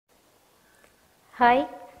Hi,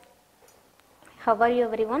 how are you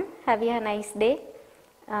everyone? Have you a nice day?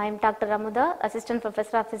 I am Dr.A.Amutha, Assistant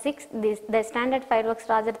Professor of Physics, the Standard Fireworks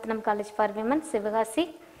Rajaratnam College for Women, Sivagasi.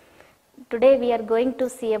 Today we are going to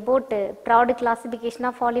see about product classification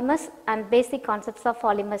of polymers and basic concepts of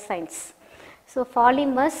polymer science. So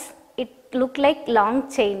polymers, it look like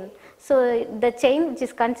long chain. So the chain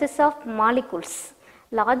which consists of molecules,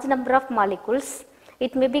 large number of molecules.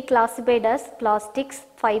 It may be classified as plastics,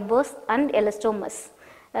 fibers and elastomers.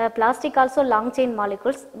 Plastic also long chain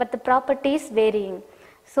molecules, but the property is varying.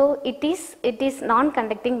 So it is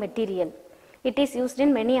non-conducting material. It is used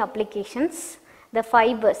in many applications. The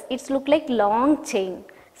fibers, it's look like long chain.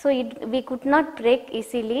 So we could not break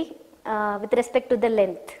easily with respect to the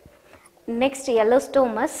length. Next,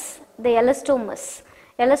 elastomers. The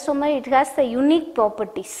elastomer, it has the unique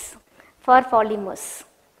properties for polymers.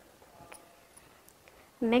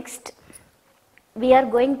 Next, we are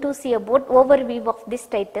going to see about overview of this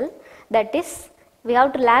title. That is, we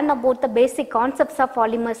have to learn about the basic concepts of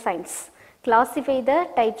polymer science, classify the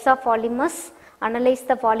types of polymers, analyze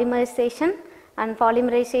the polymerization and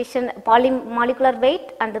molecular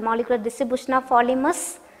weight and the molecular distribution of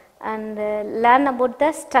polymers, and learn about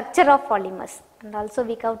the structure of polymers. And also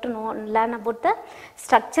we have to learn about the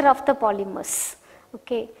structure of the polymers.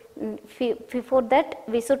 Okay. Before that,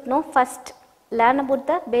 we should know first learn about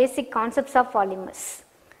the basic concepts of polymers.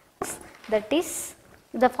 That is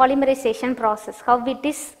the polymerization process, how it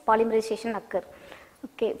is polymerization occur.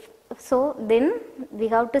 Okay. So then we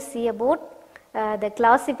have to see about the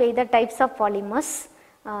classify the types of polymers.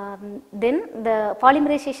 Then the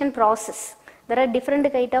polymerization process. There are different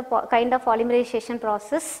kind of polymerization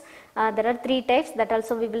process. There are 3 types that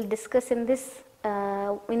also we will discuss in this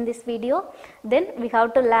video. Then we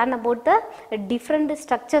have to learn about the different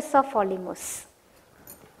structures of polymers.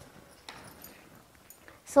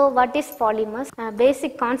 So what is polymers?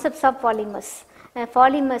 Basic concepts of polymers.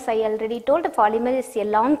 Polymers, I already told, polymer is a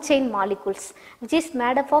long chain molecules which is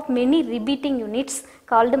made up of many repeating units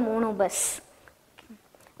called monomers.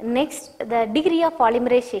 Next, the degree of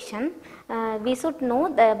polymerization. We should know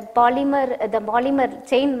the polymer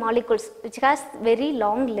chain molecules which has very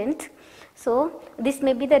long length. So this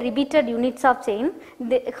may be the repeated units of chain.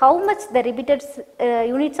 How much the repeated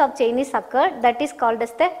units of chain is occurred, that is called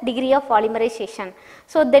as the degree of polymerization.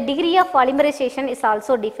 So the degree of polymerization is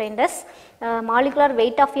also defined as molecular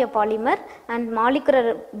weight of a polymer and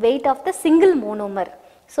molecular weight of the single monomer.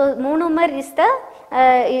 So monomer is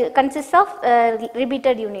the consists of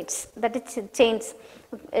repeated units, that is chains.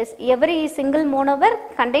 Every single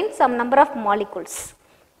monomer contains some number of molecules.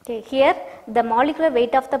 Okay, here the molecular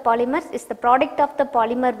weight of the polymers is the product of the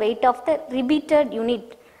polymer weight of the repeated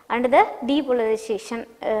unit under the depolarization,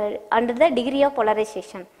 under the degree of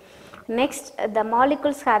polarization. Next, the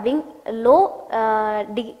molecules having low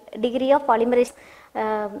degree of polymerization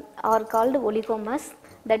are called oligomers.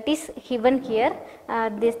 That is given here.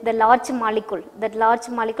 The large molecule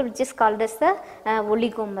which is called as the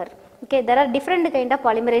oligomer. Okay, there are different kind of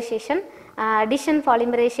polymerization. Addition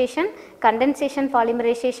polymerization, condensation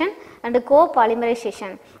polymerization and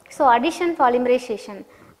co-polymerization. So addition polymerization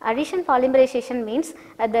means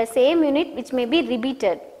the same unit which may be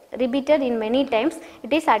repeated in many times,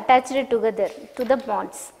 it is attached together to the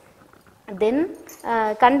bonds. Then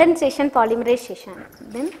condensation polymerization.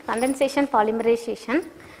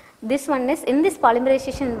 This one is, in this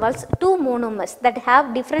polymerization involves 2 monomers that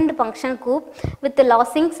have different function group with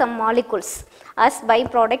losing some molecules as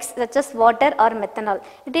byproducts such as water or methanol.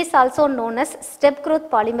 It is also known as step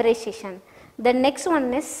growth polymerization. The next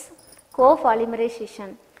one is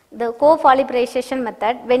co-polymerization. The co-polymerization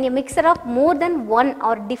method, when a mixture of more than one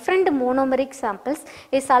or different monomeric samples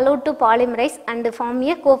is allowed to polymerize and form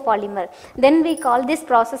a copolymer, then we call this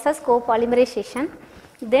process as co-polymerization.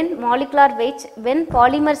 Then molecular weight, when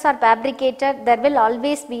polymers are fabricated, there will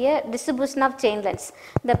always be a distribution of chain lengths.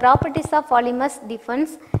 The properties of polymers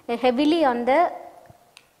depends heavily on the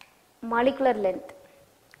molecular length.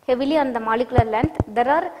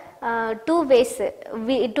 There are 2 ways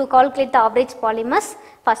to calculate the average polymers.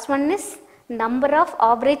 First one is number of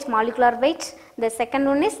average molecular weight. The second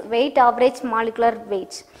one is weight average molecular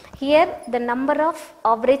weight. Here the number of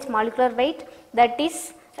average molecular weight, that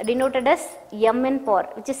is denoted as Mn power,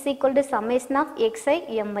 which is equal to summation of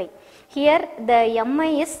xi mi. Here the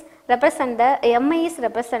mi is representing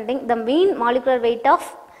the mean molecular weight of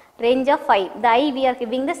range of I. The I we are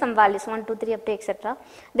giving the some values 1, 2, 3 up to etc.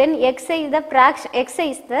 Then xi is the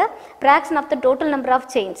fraction of the total number of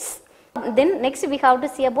chains. Then next we have to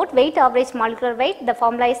see about weight average molecular weight. The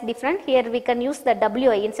formula is different. Here we can use the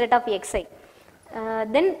Wi instead of xi.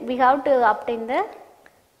 Then we have to obtain the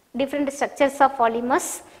different structures of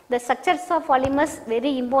polymers. The structures of polymers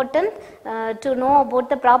very important to know about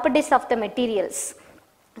the properties of the materials.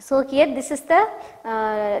 So here this is the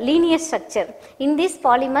linear structure. In these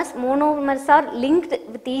polymers, monomers are linked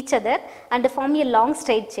with each other and form a long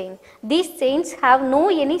straight chain. These chains have no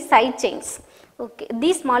any side chains. Okay.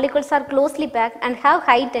 These molecules are closely packed and have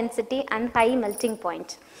high density and high melting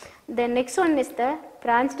point. The next one is the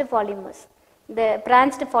branched polymers. The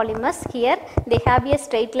branched polymers, here they have a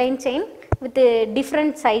straight line chain with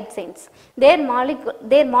different side chains. Their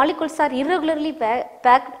molecules are irregularly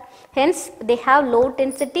packed, hence they have low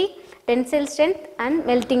density, tensile strength and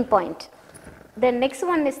melting point. The next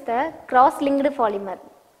one is the cross-linked polymer.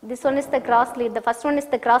 This one is the the first one is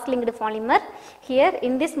the cross-linked polymer. Here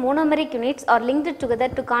in this monomeric units are linked together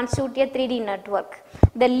to constitute a 3D network.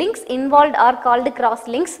 The links involved are called cross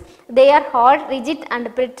links. They are hard, rigid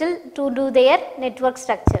and brittle to do their network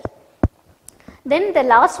structure. Then the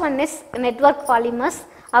last one is network polymers.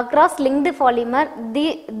 Across linked polymer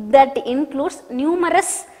that includes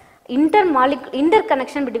numerous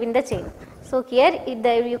interconnection between the chain. So here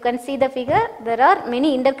you can see the figure, there are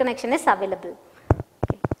many interconnections available.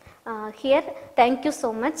 Okay. Here, thank you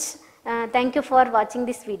so much. Thank you for watching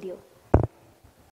this video.